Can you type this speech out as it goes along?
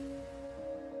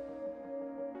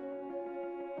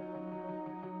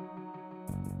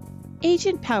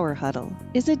Agent Power Huddle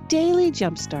is a daily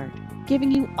jumpstart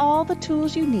giving you all the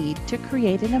tools you need to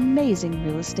create an amazing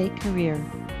real estate career.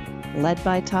 Led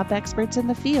by top experts in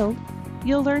the field,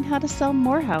 you'll learn how to sell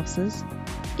more houses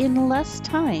in less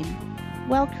time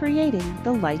while creating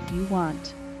the life you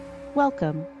want.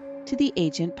 Welcome to the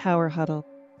Agent Power Huddle.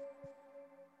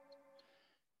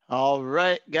 All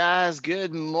right, guys,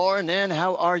 good morning.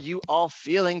 How are you all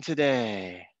feeling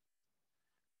today?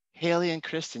 Haley and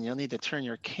Kristen, you'll need to turn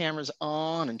your cameras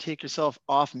on and take yourself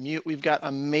off mute. We've got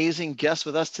amazing guests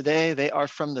with us today. They are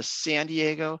from the San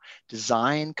Diego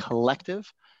Design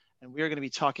Collective, and we are going to be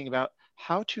talking about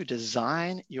how to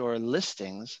design your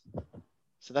listings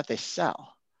so that they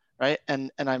sell. Right. And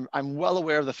I'm well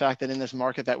aware of the fact that in this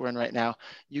market that we're in right now,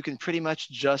 you can pretty much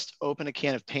just open a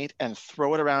can of paint and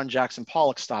throw it around Jackson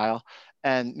Pollock style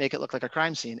and make it look like a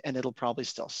crime scene, and it'll probably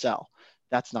still sell.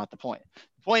 That's not the point.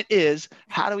 The point is,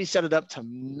 how do we set it up to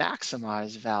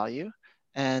maximize value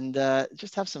and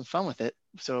just have some fun with it?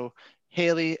 So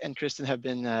Haley and Kristen have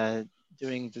been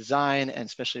doing design, and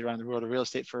especially around the world of real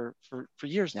estate for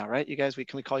years now, right? You guys, can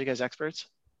we call you guys experts?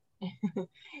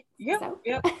 Yep.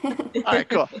 All right,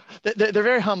 cool. They're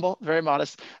very humble, very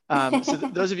modest. So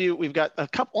those of you, we've got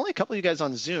only a couple of you guys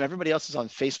on Zoom. Everybody else is on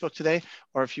Facebook today.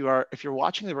 Or if you're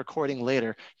watching the recording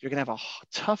later, you're gonna have a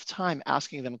tough time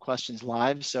asking them questions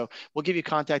live. So we'll give you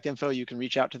contact info. You can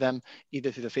reach out to them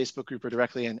either through the Facebook group or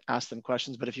directly and ask them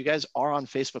questions. But if you guys are on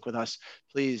Facebook with us,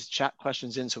 please chat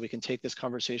questions in so we can take this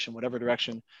conversation whatever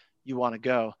direction you want to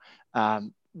go.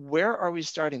 Where are we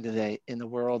starting today in the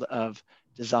world of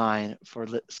design for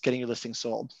getting your listing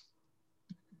sold?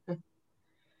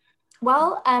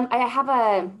 Well, I have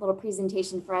a little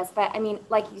presentation for us, but I mean,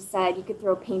 like you said, you could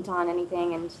throw paint on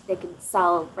anything and they could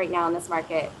sell right now in this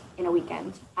market in a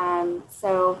weekend.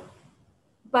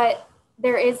 But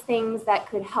there is things that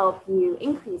could help you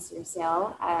increase your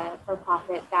sale for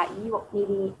profit that you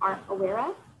maybe aren't aware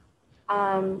of.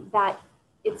 That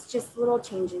it's just little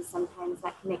changes sometimes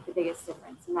that can make the biggest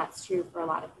difference. And that's true for a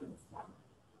lot of things. So.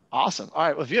 Awesome. All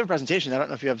right. Well, if you have a presentation, I don't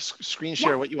know if you have screen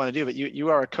share what you want to do, but you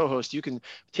are a co-host. You can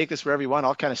take this wherever you want.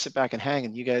 I'll kind of sit back and hang,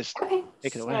 and you guys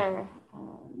take it away.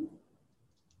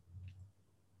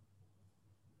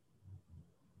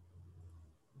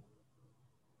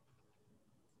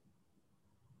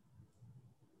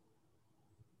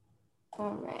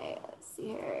 All right. Let's see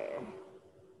here.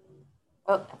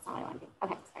 Oh, that's not what I want to do.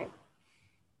 Okay, sorry.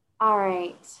 All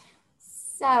right.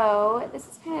 So this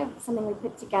is kind of something we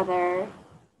put together.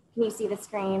 Can you see the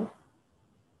screen?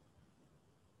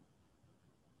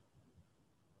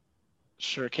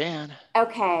 Sure can.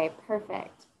 Okay,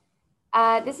 perfect.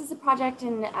 This is a project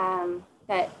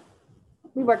that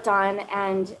we worked on,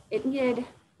 and it needed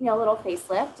a little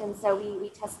facelift, and so we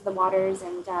tested the waters,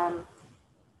 and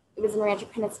it was in Rancho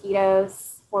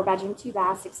Penasquitos, 4-bedroom,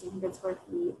 2-bath, 1,600 square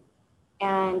feet,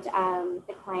 and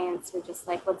the clients were just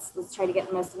like, let's try to get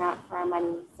the most amount for our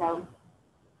money. So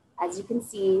as you can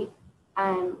see,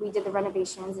 we did the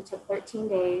renovations. It took 13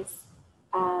 days.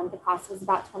 The cost was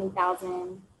about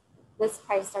 $20,000. This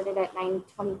price started at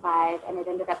 $925, and it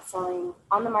ended up selling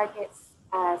on the market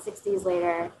 6 days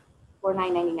later for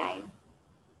 $999.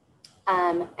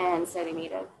 And so they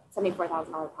made a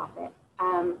 $74,000 profit.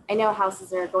 I know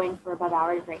houses are going for above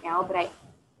average right now, but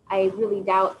I really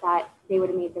doubt that they would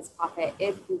have made this profit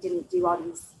if we didn't do all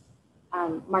these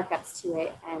markups to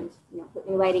it and put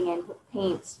new lighting in, put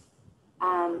paint,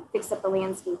 fix up the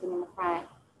landscaping in the front,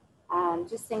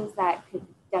 just things that could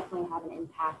definitely have an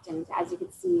impact. And as you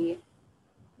can see,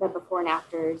 the before and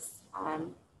afters,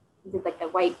 did like the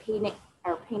white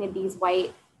painted these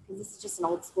white, because this is just an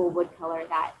old school wood color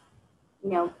that,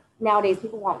 nowadays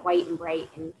people want white and bright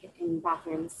in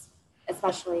bathrooms,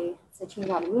 especially. So change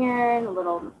out a mirror and a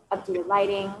little updated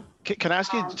lighting. Can I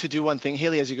ask you to do one thing,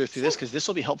 Haley, as you go through this, because this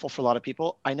will be helpful for a lot of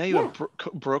people. I know you have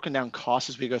broken down costs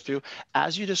as we go through.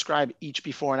 As you describe each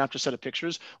before and after set of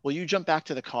pictures, will you jump back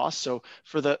to the cost? So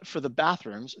for the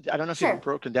bathrooms, I don't know if you've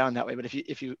broken down that way, but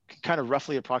if you kind of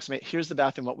roughly approximate, here's the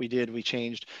bathroom, what we did, we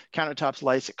changed countertops,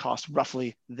 lights, it cost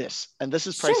roughly this. And this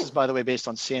is prices, by the way, based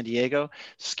on San Diego.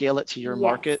 Scale it to your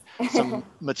market. Some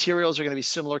materials are going to be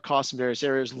similar costs in various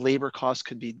areas. Labor costs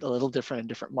could be a little different in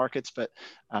different markets, but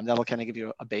that'll kind of give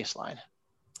you a baseline.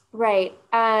 Right.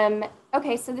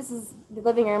 Okay, so this is the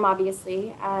living room,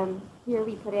 obviously. Here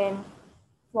we put in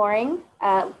flooring,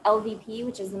 LVP,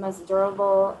 which is the most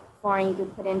durable flooring you can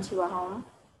put into a home.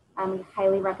 We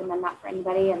highly recommend that for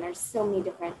anybody. And there's so many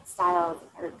different styles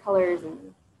or colors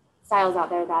and styles out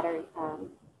there that are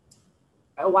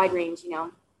a wide range,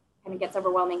 kind of gets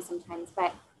overwhelming sometimes.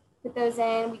 But put those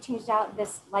in. We changed out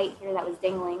this light here that was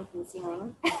dangling from the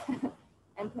ceiling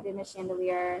and put in a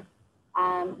chandelier.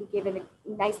 We gave it a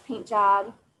nice paint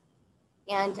job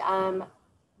and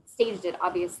staged it,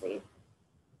 obviously.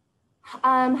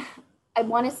 I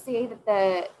want to say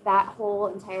that that whole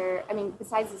entire, I mean,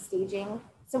 besides the staging,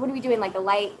 so what are we doing, like a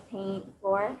light paint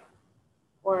floor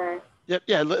or? Yep,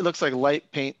 yeah, it looks like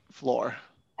light paint floor.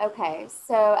 Okay,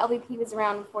 so LVP was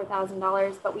around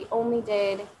 $4,000, but we only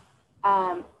did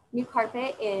new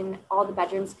carpet in all the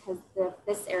bedrooms because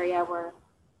this area where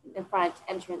the front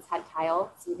entrance had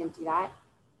tile, so we didn't do that.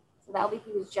 So the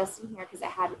LVP was just in here because it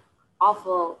had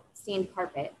awful stained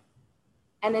carpet.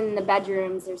 And then in the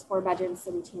bedrooms, there's 4 bedrooms,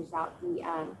 so we changed out the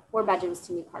 4 bedrooms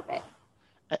to new carpet.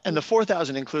 And the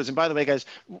 4,000 includes, and by the way, guys,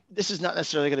 this is not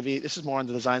necessarily going to be, this is more on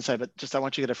the design side, but just I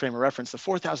want you to get a frame of reference. The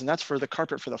 4,000, that's for the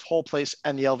carpet for the whole place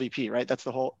and the LVP, right? That's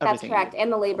the whole, everything. That's correct,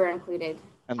 and the labor included.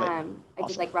 And awesome. I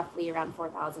did like roughly around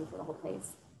 4,000 for the whole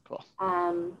place. Cool.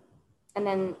 And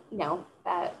then, you know,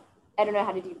 I don't know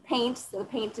how to do the paint. So the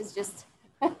paint is just,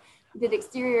 did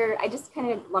exterior, I just kind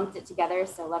of lumped it together.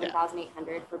 So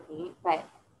 11,800 for paint, but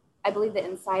I believe that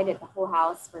inside at the whole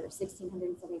house for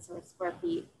 1,670 square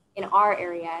feet in our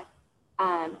area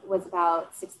was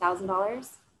about $6,000.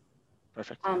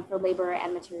 Perfect. For labor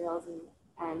and materials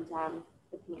and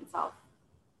the paint itself.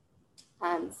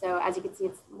 So as you can see,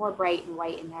 it's more bright and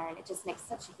white in there, and it just makes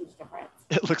such a huge difference.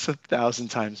 It looks 1,000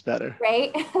 times better.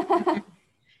 Right?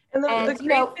 And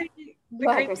the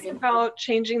great thing about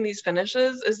changing these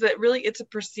finishes is that really it's a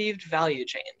perceived value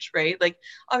change, right? Like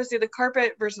obviously the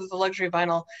carpet versus the luxury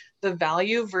vinyl, the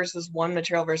value versus one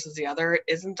material versus the other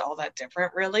isn't all that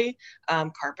different really.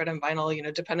 Carpet and vinyl, you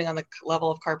know, depending on the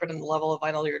level of carpet and the level of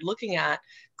vinyl you're looking at,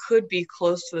 could be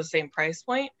close to the same price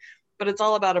point, but it's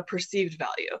all about a perceived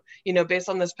value. You know, based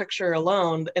on this picture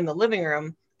alone in the living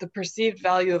room, the perceived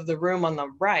value of the room on the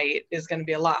right is going to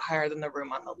be a lot higher than the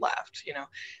room on the left. You know,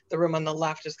 the room on the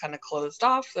left is kind of closed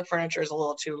off. The furniture is a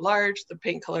little too large. The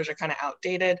paint colors are kind of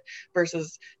outdated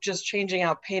versus just changing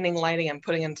out painting, lighting, and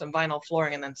putting in some vinyl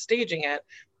flooring and then staging it.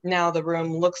 Now the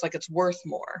room looks like it's worth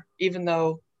more, even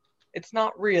though it's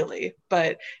not really,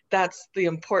 but that's the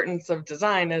importance of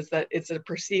design, is that it's a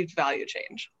perceived value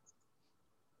change.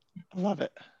 I love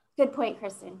it. Good point,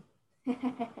 Kristen.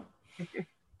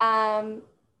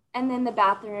 And then the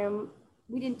bathroom,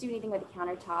 we didn't do anything with the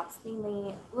countertops,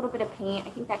 mainly a little bit of paint. I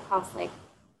think that cost, like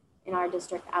in our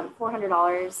district,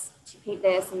 $400 to paint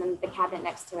this and then the cabinet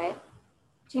next to it.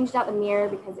 Changed out the mirror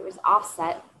because it was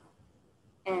offset.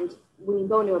 And when you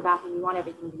go into a bathroom, you want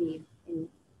everything to be in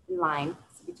line.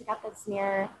 So we took out this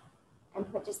mirror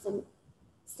and put just a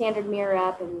standard mirror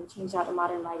up and changed out the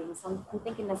modern lighting. So I'm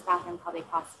thinking this bathroom probably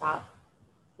costs about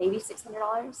maybe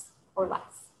 $600 or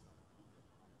less.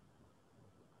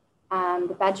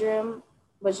 The bedroom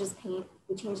was just paint.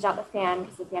 We changed out the fan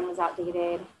because the fan was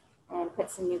outdated and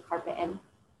put some new carpet in.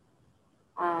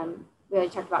 We already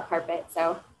talked about carpet,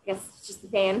 so I guess it's just the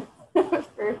fan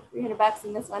for $300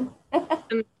 in this one.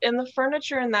 and the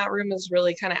furniture in that room is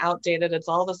really kind of outdated. It's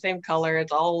all the same color.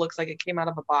 It all looks like it came out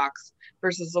of a box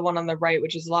versus the one on the right,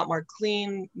 which is a lot more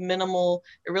clean, minimal.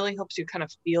 It really helps you kind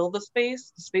of feel the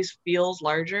space. The space feels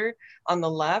larger on the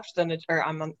left than it, or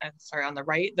on the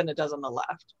right than it does on the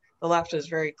left. The left is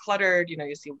very cluttered, you know,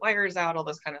 you see wires out, all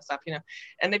this kind of stuff, you know.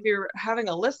 And if you're having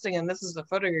a listing and this is the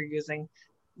photo you're using,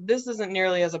 this isn't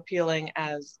nearly as appealing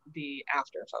as the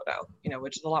after photo, you know,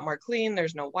 which is a lot more clean.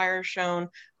 There's no wires shown.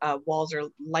 Walls are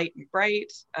light and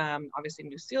bright. Obviously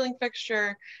new ceiling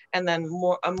fixture, and then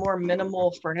a more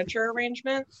minimal furniture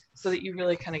arrangement so that you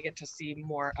really kind of get to see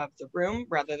more of the room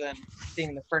rather than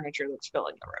seeing the furniture that's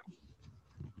filling the room.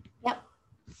 Yep,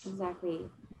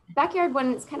 exactly. Backyard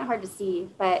one is kind of hard to see,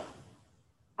 but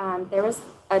there was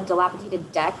a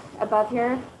dilapidated deck above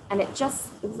here, and it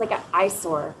was like an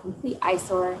eyesore, complete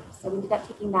eyesore. So we ended up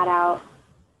taking that out,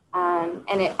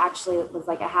 and it actually was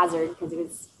like a hazard because it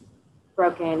was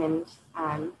broken, and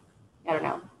I don't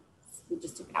know, we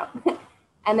just took it out.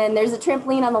 And then there's a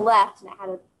trampoline on the left, and it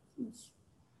had a huge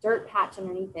dirt patch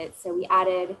underneath it. So we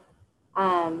added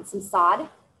some sod,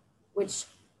 which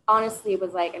honestly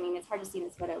was like, I mean, it's hard to see in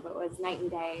this photo, but it was night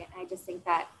and day. And I just think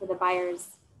that for the buyers,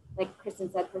 like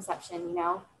Kristen said, perception, you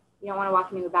know, you don't want to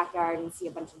walk into a backyard and see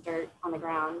a bunch of dirt on the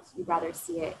ground. You'd rather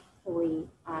see it fully,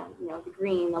 you know, the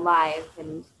green, alive,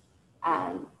 and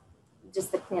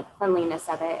just the cleanliness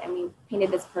of it. And we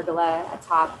painted this pergola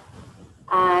atop.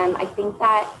 I think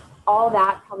that all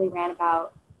that probably ran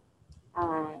about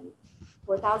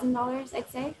 $4,000, I'd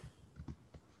say,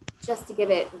 just to give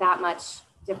it that much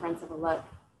difference of a look.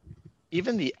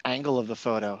 Even the angle of the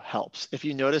photo helps. If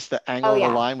you notice the angle of the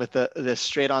line with the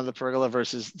straight on the pergola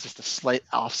versus just a slight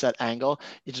offset angle,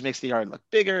 it just makes the yard look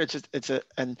bigger.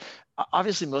 And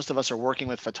obviously most of us are working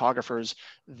with photographers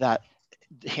that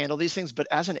handle these things. But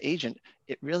as an agent,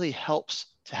 it really helps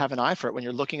to have an eye for it when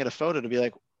you're looking at a photo to be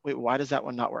like, wait, why does that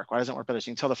one not work? Why doesn't it work better? So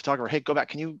you can tell the photographer, hey, go back.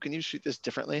 Can you shoot this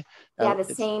differently? Yeah, the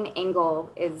same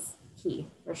angle is key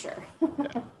for sure.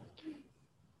 Yeah.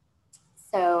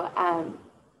 So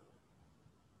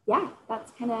yeah,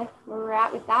 that's kind of where we're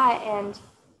at with that. And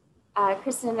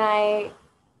Kristen and I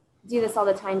do this all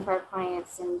the time for our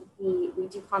clients, and we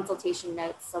do consultation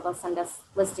notes. So they'll send us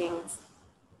listings,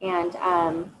 and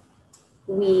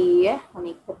let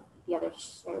me put the other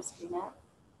share screen up.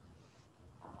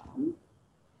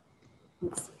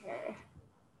 Let's see here.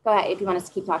 Go ahead if you want us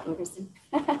to keep talking, Kristen.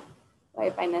 While I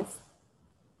find this.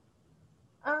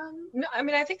 No, I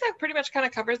mean, I think that pretty much kind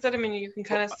of covers it. I mean, you can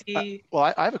kind of see.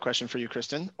 Well, I have a question for you,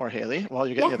 Kristen or Haley, while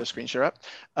you're getting the other screen share up.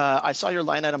 I saw your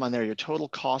line item on there. Your total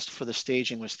cost for the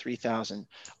staging was $3,000.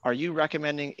 Are you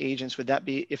recommending agents, would that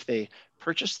be if they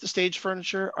purchase the stage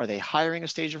furniture? Are they hiring a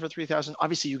stager for $3,000?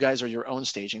 Obviously, you guys are your own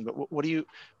staging, but what do you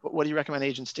recommend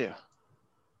agents do?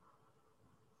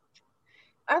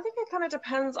 I think it kind of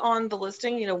depends on the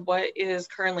listing, you know, what is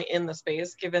currently in the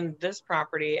space. Given this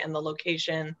property and the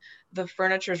location, the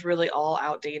furniture is really all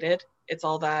outdated. It's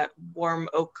all that warm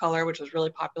oak color, which was really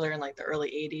popular in like the early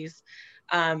 80s.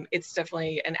 It's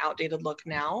definitely an outdated look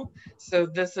now. So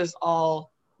this is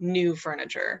all new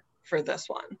furniture for this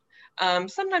one.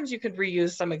 Sometimes you could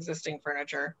reuse some existing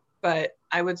furniture, but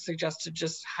I would suggest to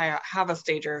just have a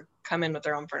stager come in with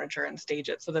their own furniture and stage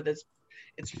it so that it's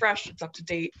fresh, it's up to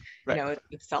date, right. You know,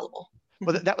 it's sellable.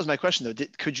 Well, that was my question though.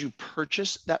 Could you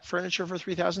purchase that furniture for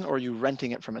 $3,000, or are you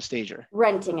renting it from a stager?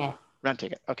 Renting it.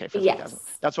 Renting it. Okay, for $3,000. Yes.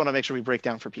 That's what I make sure we break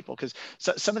down for people, because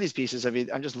some of these pieces, I mean,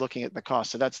 I'm just looking at the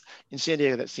cost. So that's in San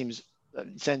Diego. That seems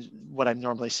what I'm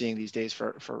normally seeing these days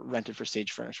for rented for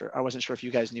stage furniture. I wasn't sure if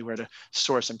you guys knew where to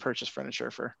source and purchase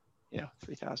furniture for, you know,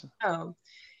 $3,000. Oh.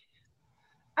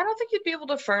 I don't think you'd be able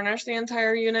to furnish the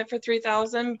entire unit for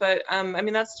 $3,000, but I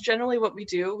mean, that's generally what we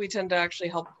do. We tend to actually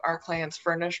help our clients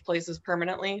furnish places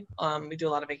permanently. We do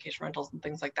a lot of vacation rentals and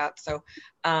things like that. So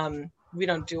we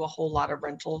don't do a whole lot of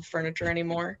rental furniture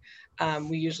anymore.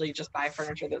 We usually just buy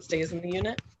furniture that stays in the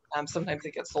unit. Sometimes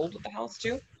it gets sold at the house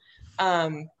too.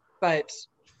 But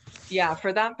yeah,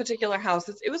 for that particular house,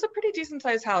 it was a pretty decent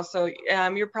sized house. So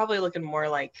you're probably looking more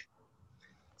like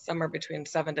somewhere between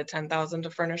 $7,000 to $10,000 to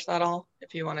furnish that all,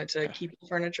 if you wanted to keep the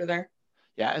furniture there.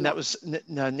 Yeah, and that was,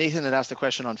 Nathan had asked a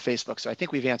question on Facebook, so I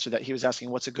think we've answered that. He was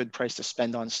asking what's a good price to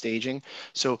spend on staging.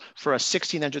 So for a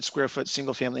 1,600 square foot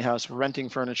single family house, renting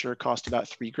furniture cost about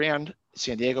 $3,000.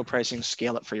 San Diego pricing,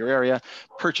 scale it for your area.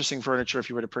 Purchasing furniture, if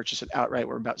you were to purchase it outright,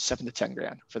 we're about $7,000 to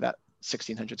 $10,000 for that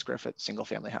 1,600 square foot single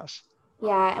family house.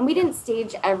 Yeah, and we didn't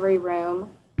stage every room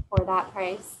for that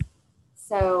price.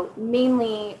 So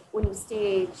mainly when you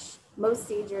stage, most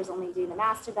stagers only do the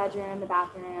master bedroom, the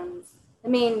bathrooms, the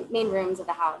main rooms of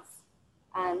the house.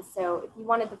 So if you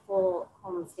wanted the full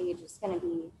home stage, it's going to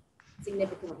be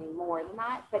significantly more than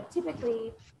that. But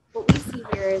typically what we see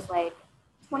here is like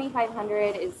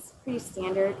 $2,500 is pretty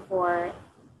standard for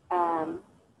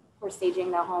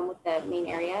staging the home with the main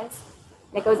areas.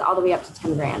 And it goes all the way up to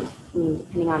 $10,000, I mean,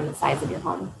 depending on the size of your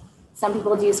home. Some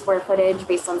people do square footage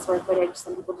based on square footage.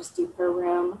 Some people just do per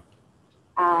room.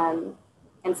 And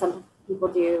some people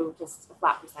do just a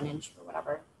flat percentage for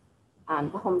whatever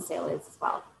the home sale is as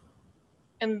well.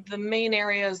 And the main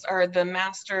areas are the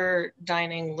master,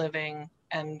 dining, living,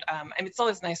 and I mean, it's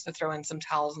always nice to throw in some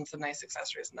towels and some nice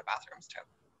accessories in the bathrooms too.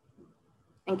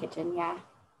 And kitchen, yeah.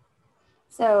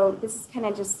 So this is kind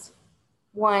of just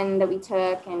one that we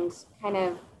took and kind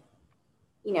of,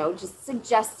 you know, just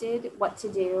suggested what to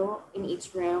do in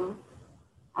each room.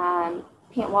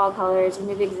 Paint wall colors,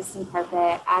 remove existing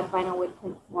carpet, add vinyl wood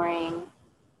plank flooring,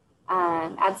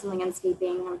 add some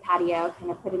landscaping on the patio,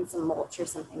 kind of put in some mulch or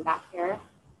something back here.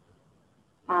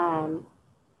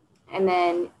 And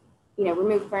then, you know,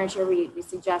 remove furniture. We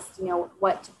suggest, you know,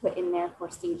 what to put in there for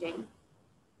staging.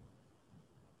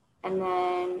 And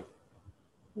then,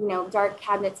 you know, dark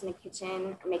cabinets in the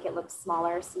kitchen, or make it look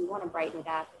smaller. So you want to brighten it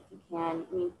up if you can.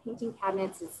 I mean, painting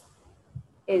cabinets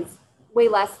is way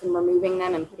less than removing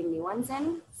them and putting new ones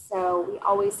in. So we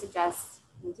always suggest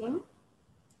painting.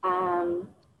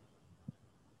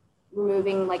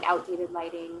 Removing like outdated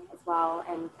lighting as well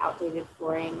and outdated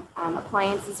flooring.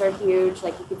 Appliances are huge.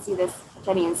 Like you could see this,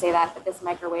 Jenny and say that, but this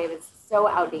microwave is so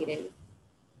outdated,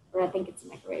 or I think it's a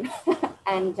microwave.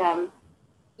 And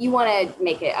you want to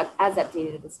make it as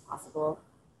updated as possible,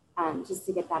 just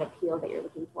to get that appeal that you're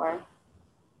looking for.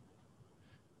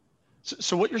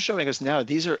 So what you're showing us now,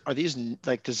 are these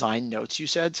like design notes you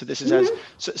said? So this is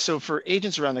so for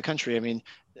agents around the country, I mean,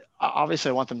 obviously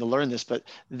I want them to learn this, but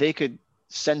they could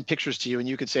send pictures to you and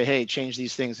you could say, hey, change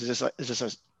these things. Is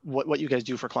this what you guys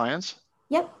do for clients?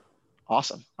 Yep.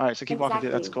 Awesome. All right, so keep walking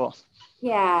through. That's cool.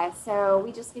 Yeah, so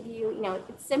we just give you,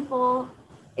 it's simple.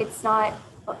 It's not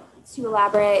too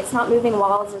elaborate. It's not moving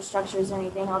walls or structures or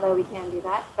anything, although we can do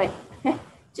that. But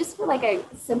just for like a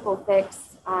simple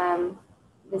fix,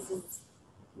 this is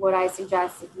what I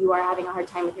suggest if you are having a hard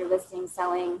time with your listing,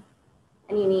 selling,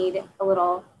 and you need a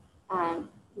little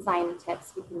design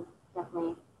tips. We can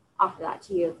definitely offer that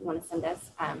to you if you want to send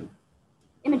us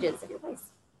images of your place.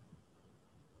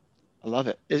 I love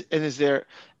it.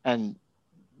 And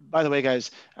by the way,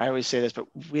 guys, I always say this, but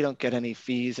we don't get any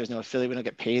fees. There's no affiliate. We don't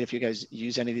get paid if you guys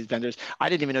use any of these vendors. I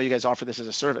didn't even know you guys offer this as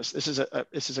a service. This is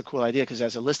a cool idea, because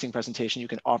as a listing presentation, you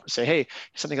can say, hey,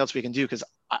 something else we can do. Because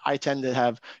I tend to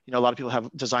have, a lot of people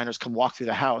have designers come walk through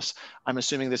the house. I'm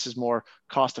assuming this is more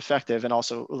cost effective and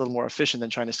also a little more efficient than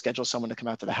trying to schedule someone to come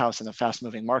out to the house in a fast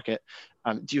moving market.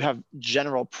 Do you have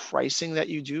general pricing that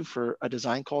you do for a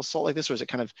design consult like this, or is it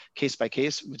kind of case by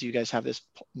case? Do you guys have this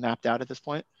mapped out at this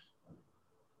point?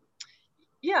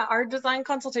 Yeah, our design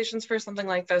consultations for something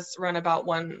like this run about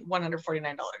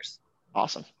 $149.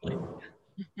 Awesome.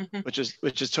 which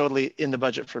is totally in the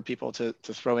budget for people to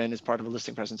throw in as part of a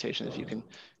listing presentation if you can.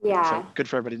 Yeah. So good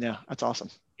for everybody now. That's awesome.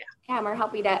 Yeah, and we're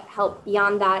happy to help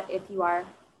beyond that if you are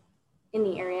in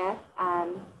the area.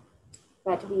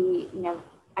 But we,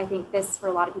 I think this for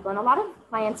a lot of people, and a lot of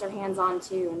clients are hands-on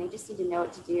too, and they just need to know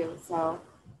what to do. So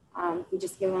we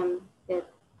just give them the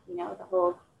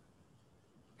whole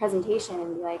presentation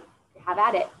and be like, have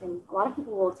at it. And a lot of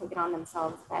people will take it on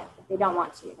themselves, but if they don't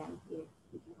want to, then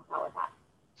we can help out with that.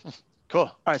 Cool.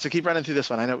 All right, so keep running through this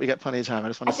one. I know we got plenty of time. I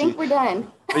just want to see. I think we're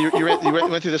done. You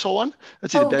went through this whole one?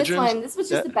 Let's see the bedrooms. This was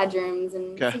just the bedrooms,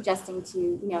 and suggesting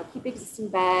to, keep existing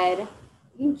bed.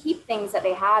 You can keep things that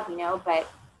they have, but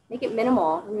make it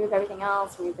minimal. Remove everything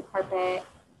else, remove the carpet.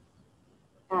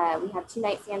 We have 2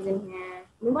 nightstands in here.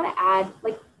 We want to add,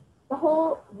 the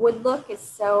whole wood look is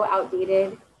so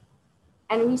outdated.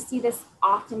 And we see this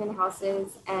often in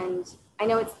houses, and I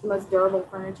know it's the most durable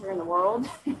furniture in the world,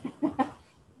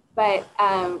 but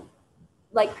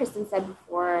like Kristen said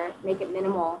before, make it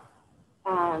minimal.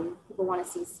 People want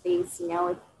to see space,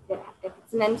 if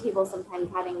it's an end table, sometimes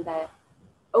having the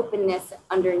openness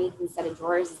underneath instead of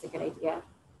drawers is a good idea,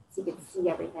 so you get to see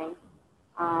everything.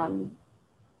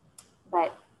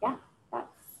 But yeah, that's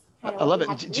kind of I love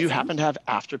it. Do you happen to have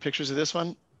after pictures of this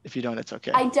one? If you don't, it's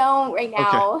okay. I don't right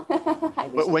now.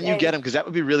 Okay. But when you get them, because that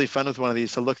would be really fun with one of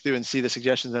these to look through and see the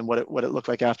suggestions and what it looked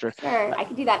like after. Sure, I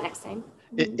could do that next time.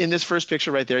 In this first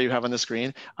picture right there you have on the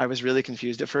screen, I was really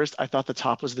confused at first. I thought the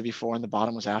top was the before and the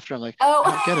bottom was after. I'm like, oh,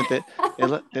 I don't get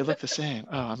it. They look the same.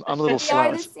 Oh, I'm a little slow. They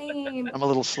are the same. I'm a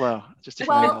little slow. Just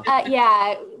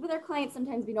yeah, with our clients,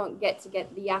 sometimes we don't get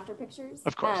the after pictures.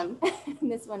 Of course.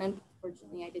 This one,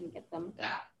 unfortunately, I didn't get them.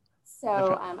 Yeah.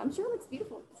 So I'm sure it looks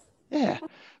beautiful. Yeah.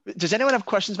 Does anyone have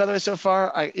questions, by the way, so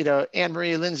far? Anne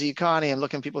Marie, Lindsay, Connie, I'm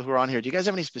looking at people who are on here. Do you guys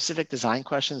have any specific design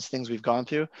questions, things we've gone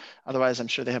through? Otherwise, I'm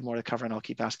sure they have more to cover and I'll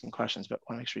keep asking questions, but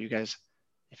want to make sure you guys,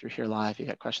 if you're here live, you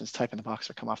got questions, type in the box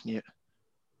or come off mute.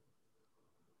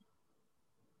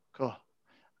 Cool.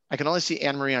 I can only see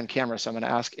Anne Marie on camera, so I'm going to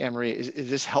ask Anne Marie, is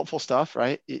this helpful stuff,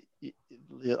 right?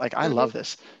 I love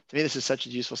this. To me, this is such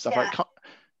useful stuff. Yeah. All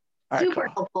right, super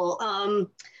helpful.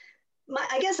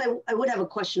 I guess I would have a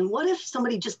question. What if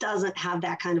somebody just doesn't have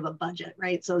that kind of a budget,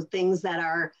 right? So things that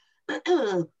are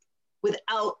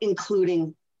without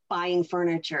including buying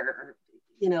furniture,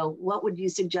 what would you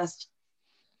suggest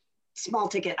small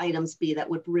ticket items be that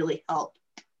would really help?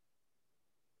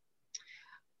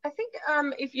 I think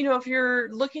if you're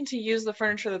looking to use the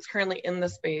furniture that's currently in the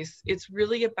space, it's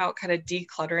really about kind of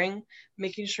decluttering,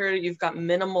 making sure you've got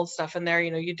minimal stuff in there.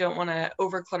 You don't want to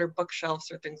overclutter bookshelves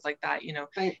or things like that.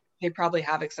 Right. They probably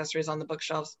have accessories on the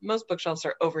bookshelves. Most bookshelves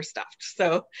are overstuffed.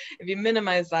 So if you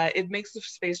minimize that, it makes the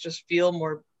space just feel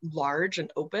more large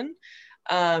and open.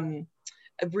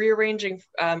 Rearranging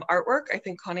artwork. I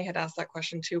think Connie had asked that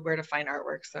question too, where to find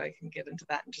artwork. So I can get into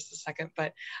that in just a second.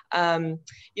 But, a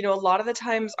lot of the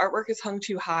times artwork is hung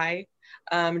too high.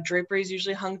 Drapery is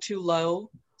usually hung too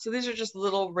low. So these are just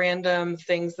little random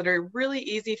things that are really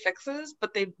easy fixes,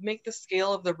 but they make the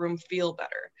scale of the room feel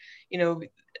better.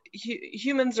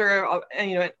 Humans are,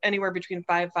 anywhere between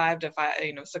 5'5"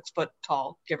 to 6 foot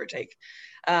tall, give or take,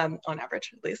 on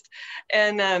average at least.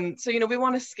 And so, we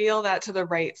want to scale that to the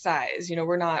right size.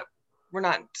 We're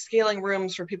not scaling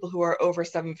rooms for people who are over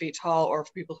 7 feet tall or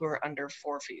for people who are under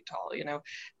 4 feet tall.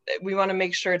 We want to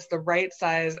make sure it's the right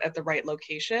size at the right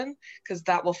location, because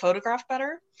that will photograph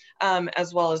better,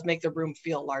 as well as make the room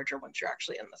feel larger once you're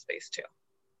actually in the space too.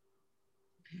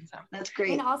 So that's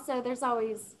great. And also there's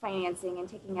always financing and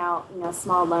taking out,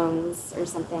 small loans or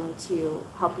something to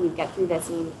help you get through this.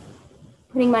 I mean,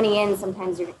 putting money in,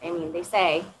 sometimes they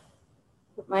say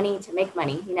put money to make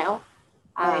money,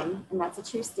 Right. And that's a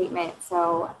true statement.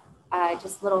 So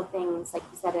just little things, like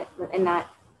you said, in that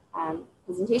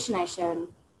presentation I showed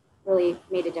really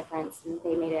made a difference, and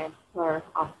they made a killer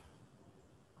off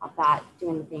that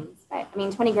doing the things. But I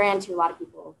mean, 20 grand to a lot of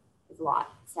people is a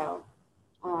lot. So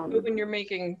but when you're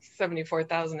making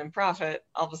 74,000 in profit,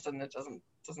 all of a sudden it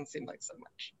doesn't seem like so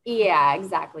much. Yeah,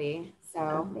 exactly.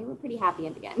 So they were pretty happy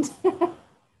at the end.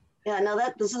 Yeah, no,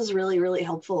 this is really, really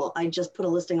helpful. I just put a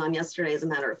listing on yesterday, as a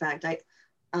matter of fact.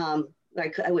 I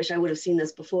wish I would have seen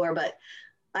this before, but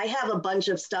I have a bunch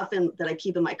of stuff that I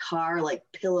keep in my car, like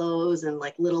pillows and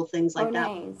like little things like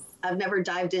that. Nice. I've never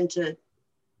dived into,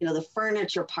 the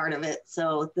furniture part of it.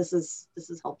 So this is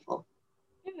helpful.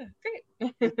 Yeah,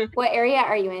 great. What area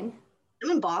are you in?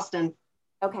 I'm in Boston.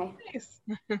 Okay. Nice.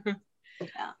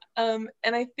 Yeah.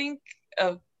 And I think,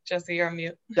 Jesse, you're on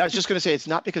mute. I was just going to say, it's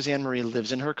not because Anne Marie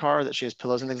lives in her car that she has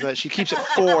pillows and things like that. She keeps it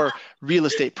for real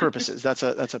estate purposes. That's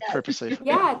a purposely.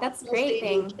 Yeah, that's a great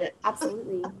thing.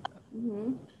 Absolutely.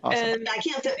 Mm-hmm. Awesome. And I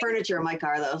can't fit furniture in my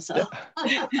car though, so.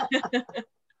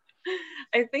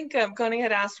 I think Connie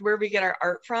had asked where we get our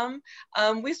art from.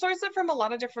 We source it from a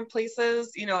lot of different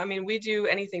places. We do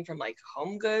anything from like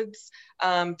home goods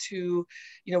to,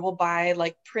 we'll buy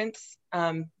like prints,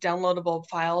 downloadable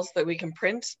files that we can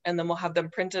print, and then we'll have them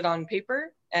printed on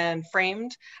paper and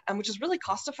framed, which is really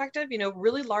cost effective.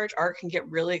 Really large art can get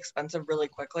really expensive really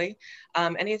quickly.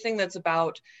 Anything that's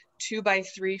about 2 by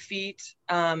 3 feet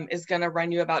is going to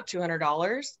run you about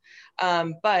 $200.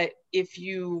 But if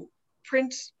you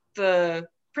print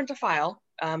a file,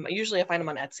 usually I find them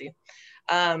on Etsy,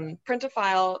 print a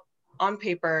file on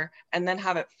paper and then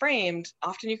have it framed,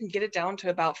 often you can get it down to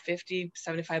about $50,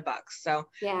 $75. So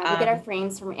yeah, we get our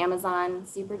frames from Amazon,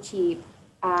 super cheap.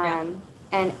 And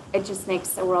it just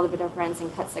makes a world of a difference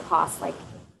and cuts the cost like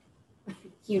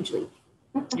hugely.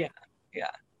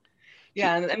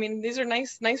 Yeah, and these are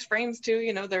nice frames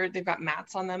too. They've got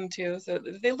mats on them too, so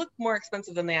they look more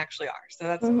expensive than they actually are. So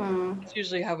that's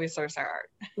usually how we source our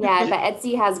art. Yeah, but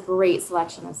Etsy has great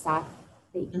selection of stuff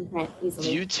that you can print easily.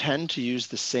 Do you tend to use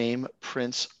the same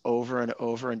prints over and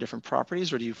over in different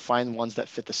properties, or do you find ones that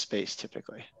fit the space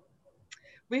typically?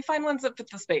 We find ones that fit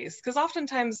the space, because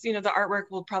oftentimes, the artwork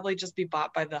will probably just be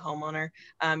bought by the homeowner.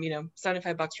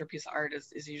 $75 for a piece of art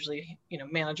is usually,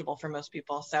 manageable for most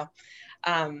people. So,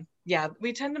 yeah,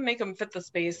 we tend to make them fit the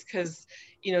space because,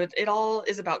 it all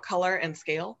is about color and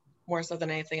scale more so than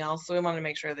anything else. So we want to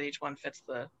make sure that each one fits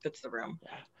the room.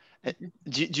 Yeah.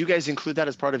 Do you guys include that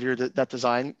as part of that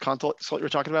design consult you're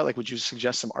talking about? Like, would you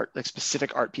suggest some art, like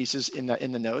specific art pieces in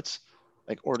the notes,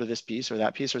 like order this piece or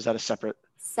that piece, or is that a separate?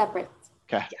 Separate.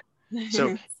 Okay. Yeah.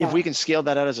 So if we can scale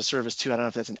that out as a service too, I don't know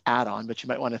if that's an add-on, but you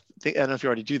might want to think, I don't know if you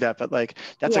already do that, but like,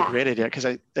 that's a great idea. Cause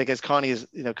I guess Connie's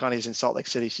in Salt Lake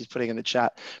City, she's putting in the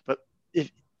chat, but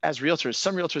as realtors,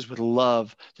 some realtors would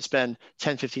love to spend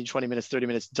 10, 15, 20 minutes, 30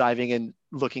 minutes diving in,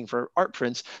 looking for art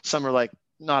prints. Some are like,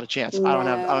 not a chance. No. I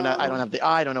don't have the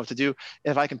eye. I don't know what to do.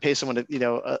 If I can pay someone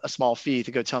to, a small fee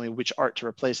to go tell me which art to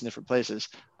replace in different places,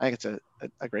 I think it's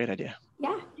a great idea.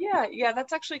 Yeah.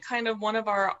 That's actually kind of one of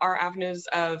our avenues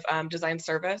of design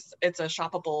service. It's a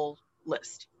shoppable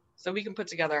list. So we can put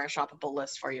together a shoppable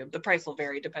list for you. The price will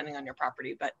vary depending on your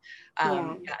property, but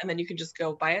and then you can just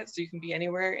go buy it. So you can be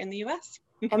anywhere in the US.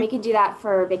 And we can do that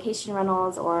for vacation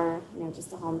rentals or,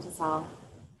 just a home to sell.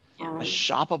 A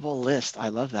shoppable list. I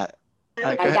love that.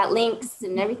 I got links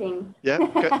and everything. Yeah,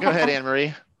 go ahead, Anne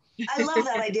Marie. I love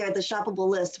that idea, the shoppable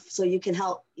list, so you can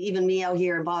help even me out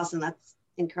here in Boston. That's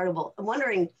incredible. I'm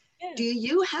wondering, do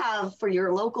you have, for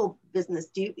your local business,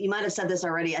 you might have said this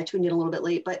already, I tuned in a little bit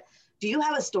late, but do you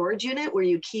have a storage unit where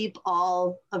you keep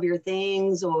all of your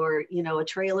things, or, a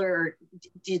trailer, or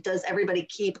does everybody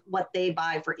keep what they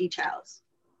buy for each house?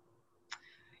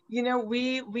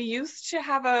 We used to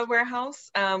have a warehouse.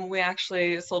 We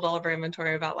actually sold all of our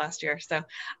inventory about last year. So,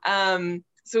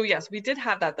 so yes, we did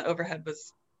have that. The overhead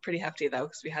was pretty hefty though,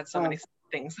 because we had so many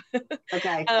things.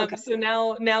 Okay. So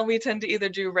now we tend to either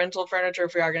do rental furniture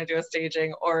if we are going to do a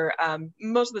staging, or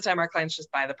most of the time our clients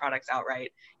just buy the products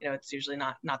outright. It's usually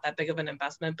not that big of an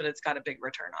investment, but it's got a big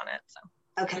return on it. So.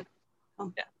 Okay.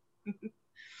 Yeah.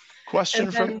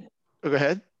 Question go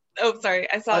ahead. Oh, sorry.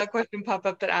 I saw a question pop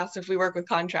up that asked if we work with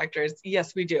contractors.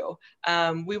 Yes, we do.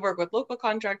 We work with local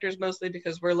contractors mostly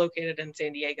because we're located in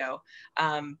San Diego.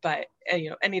 But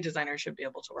any designer should be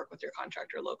able to work with your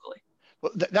contractor locally.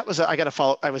 Well, that was, I got to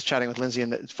follow, I was chatting with Lindsay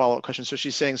and the follow-up question. So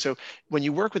she's saying, so when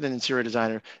you work with an interior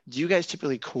designer, do you guys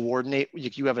typically coordinate?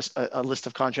 You have a list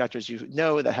of contractors you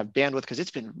know that have bandwidth, because it's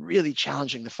been really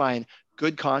challenging to find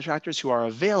good contractors who are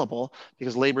available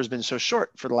because labor has been so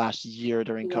short for the last year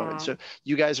during COVID. So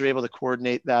you guys are able to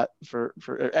coordinate that for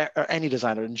or any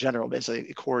designer in general,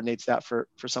 basically it coordinates that for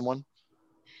someone?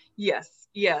 Yes,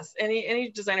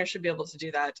 any designer should be able to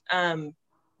do that.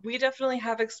 We definitely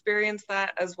have experienced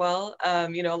that as well.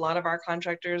 You know, a lot of our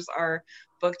contractors are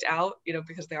booked out, you know,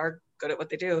 because they are good at what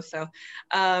they do. So,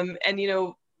 and you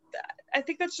know, I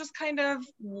think that's just kind of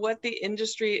what the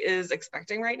industry is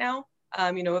expecting right now.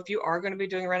 You know, if you are going to be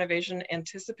doing a renovation,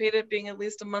 anticipate it being at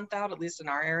least a month out, at least in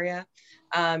our area,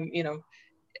 you know,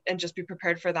 and just be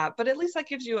prepared for that. But at least that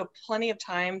gives you plenty of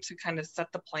time to kind of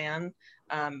set the plan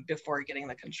before getting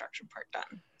the construction part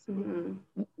done. Mm-hmm.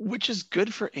 Which is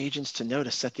good for agents to know,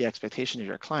 to set the expectation of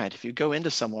your client. If you go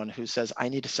into someone who says, I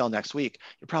need to sell next week,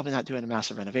 you're probably not doing a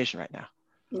massive renovation right now.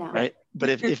 No. Right. But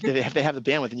if they have the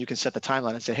bandwidth, and you can set the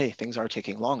timeline and say, hey, things are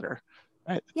taking longer.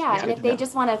 Right. Yeah. And if they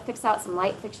just want to fix out some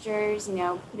light fixtures, you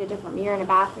know, put a different mirror in a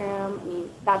bathroom, I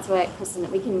mean, that's what Kristen,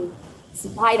 we can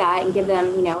supply that and give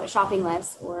them, you know, a shopping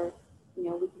list, or, you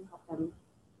know, we can help them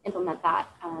implement that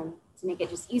to make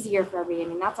it just easier for everybody. I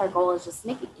mean, that's our goal, is just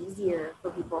make it easier for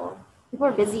people. People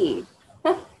are busy.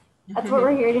 That's what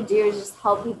we're here to do, is just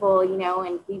help people, you know,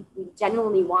 and we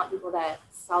genuinely want people to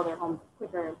sell their home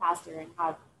quicker and faster and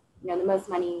have, you know, the most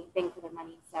money, bang for their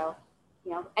money. So,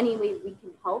 you know, any way we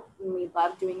can help, and we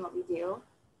love doing what we do,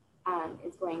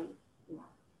 is going, you know,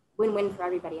 win-win for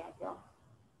everybody, I feel.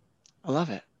 I love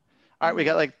it. All right, we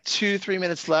got like 2-3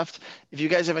 minutes left. If you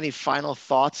guys have any final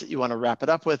thoughts that you want to wrap it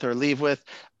up with or leave with,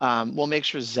 we'll make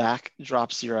sure Zach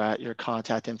drops your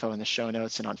contact info in the show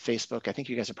notes and on Facebook. I think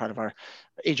you guys are part of our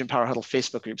Agent Power Huddle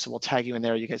Facebook group, so we'll tag you in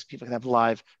there. You guys, people can have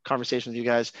live conversation with you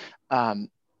guys.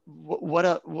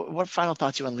 What final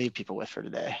thoughts you want to leave people with for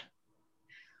today?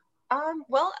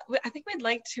 Well, I think we'd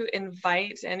like to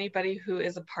invite anybody who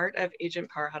is a part of Agent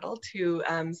Power Huddle to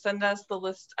send us the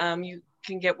list. You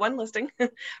can get one listing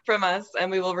from us, and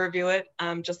we will review it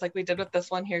just like we did with this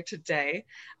one here today.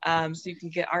 So you can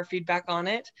get our feedback on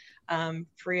it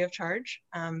free of charge.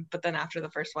 But then after the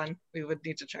first one, we would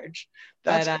need to charge.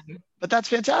 But that's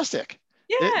fantastic.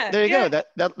 Yeah. There you go.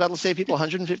 That'll save people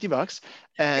 $150,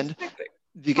 and exactly.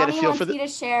 You get a feel for the. To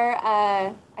share,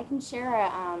 I can share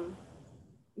a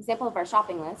example of our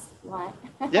shopping list if you want.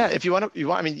 Yeah, if you want.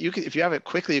 I mean, you can, if you have it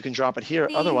quickly, you can drop it here.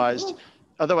 Otherwise,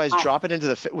 drop it into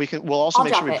the. We'll also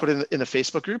make sure we put it in the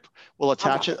Facebook group. We'll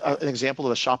attach an example of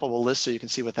the shoppable list so you can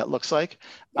see what that looks like.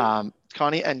 Yeah.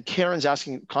 Connie and Karen's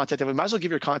asking contact info. We might as well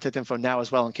give your contact info now as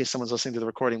well, in case someone's listening to the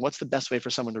recording. What's the best way for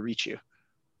someone to reach you?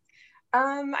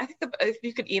 I think if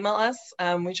you could email us,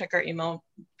 we check our email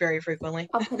very frequently.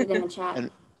 I'll put it in the chat.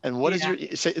 And what is your,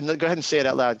 go ahead and say it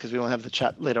out loud, because we won't have the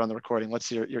chat later on the recording.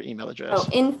 What's your email address?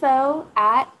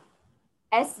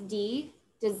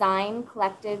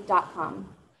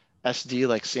 info@sddesigncollective.com. SD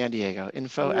like San Diego.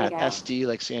 Info@SD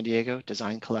like San Diego,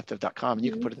 designcollective.com. And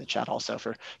you can put it in the chat also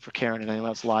for Karen and anyone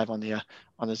else live on the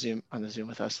Zoom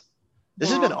with us. This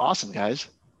has been awesome, guys.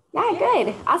 Yeah,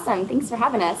 good. Awesome. Thanks for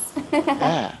having us.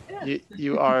 Yeah,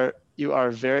 you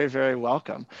are very, very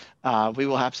welcome. We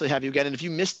will absolutely have you again. And if you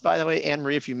missed, by the way, Anne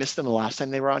Marie, if you missed them the last time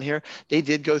they were on here, they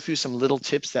did go through some little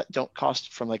tips that don't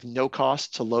cost, from like no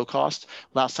cost to low cost.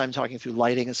 Last time, talking through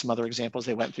lighting and some other examples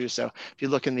they went through. So if you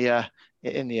look in the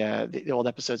old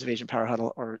episodes of Agent Power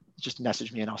Huddle, or just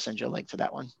message me and I'll send you a link to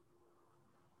that one.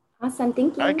 Awesome.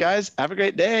 Thank you. All right, guys. Have a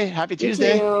great day. Happy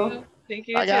Tuesday. Thank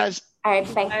you. Bye, guys. All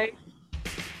right. Bye. Bye.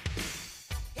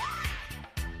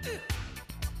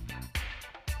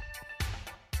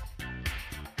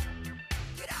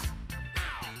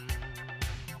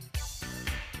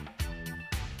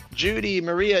 Judy,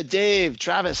 Maria, Dave,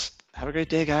 Travis. Have a great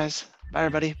day, guys. Bye,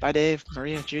 everybody. Bye, Dave,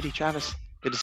 Maria, Judy, Travis.